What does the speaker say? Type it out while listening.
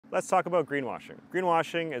Let's talk about greenwashing.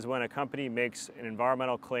 Greenwashing is when a company makes an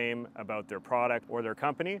environmental claim about their product or their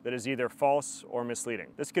company that is either false or misleading.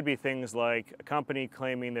 This could be things like a company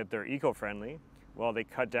claiming that they're eco-friendly while they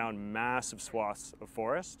cut down massive swaths of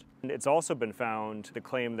forest. And it's also been found to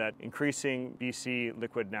claim that increasing BC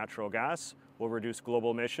liquid natural gas will reduce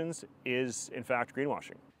global emissions is in fact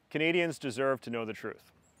greenwashing. Canadians deserve to know the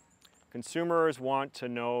truth. Consumers want to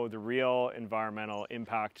know the real environmental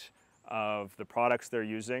impact of the products they're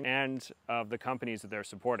using and of the companies that they're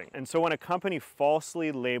supporting. And so when a company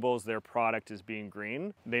falsely labels their product as being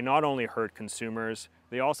green, they not only hurt consumers,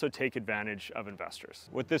 they also take advantage of investors.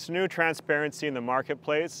 With this new transparency in the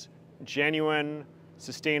marketplace, genuine,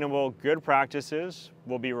 sustainable, good practices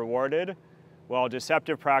will be rewarded, while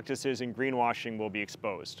deceptive practices and greenwashing will be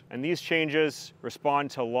exposed. And these changes respond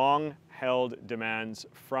to long-held demands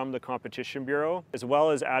from the Competition Bureau, as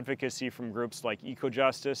well as advocacy from groups like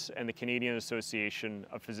Eco-Justice and the Canadian Association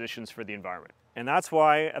of Physicians for the Environment. And that's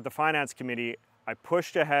why at the Finance Committee, I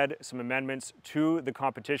pushed ahead some amendments to the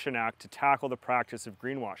Competition Act to tackle the practice of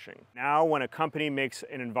greenwashing. Now, when a company makes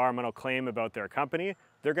an environmental claim about their company,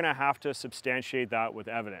 they're going to have to substantiate that with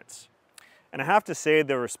evidence. And I have to say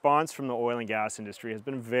the response from the oil and gas industry has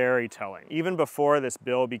been very telling. Even before this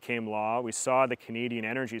bill became law, we saw the Canadian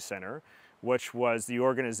Energy Centre, which was the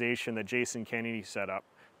organization that Jason Kennedy set up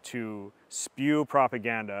to spew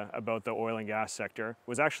propaganda about the oil and gas sector,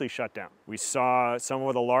 was actually shut down. We saw some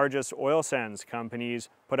of the largest oil sands companies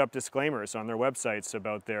put up disclaimers on their websites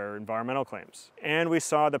about their environmental claims. And we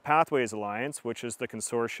saw the Pathways Alliance, which is the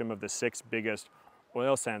consortium of the 6 biggest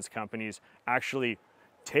oil sands companies, actually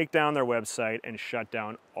take down their website and shut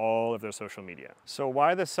down all of their social media. So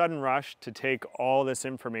why the sudden rush to take all this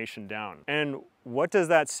information down? And what does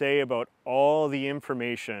that say about all the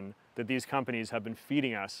information that these companies have been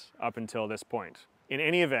feeding us up until this point? In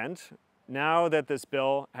any event, now that this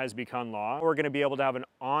bill has become law, we're going to be able to have an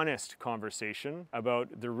honest conversation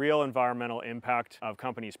about the real environmental impact of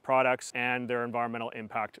companies' products and their environmental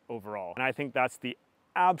impact overall. And I think that's the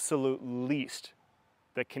absolute least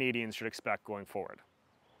that Canadians should expect going forward.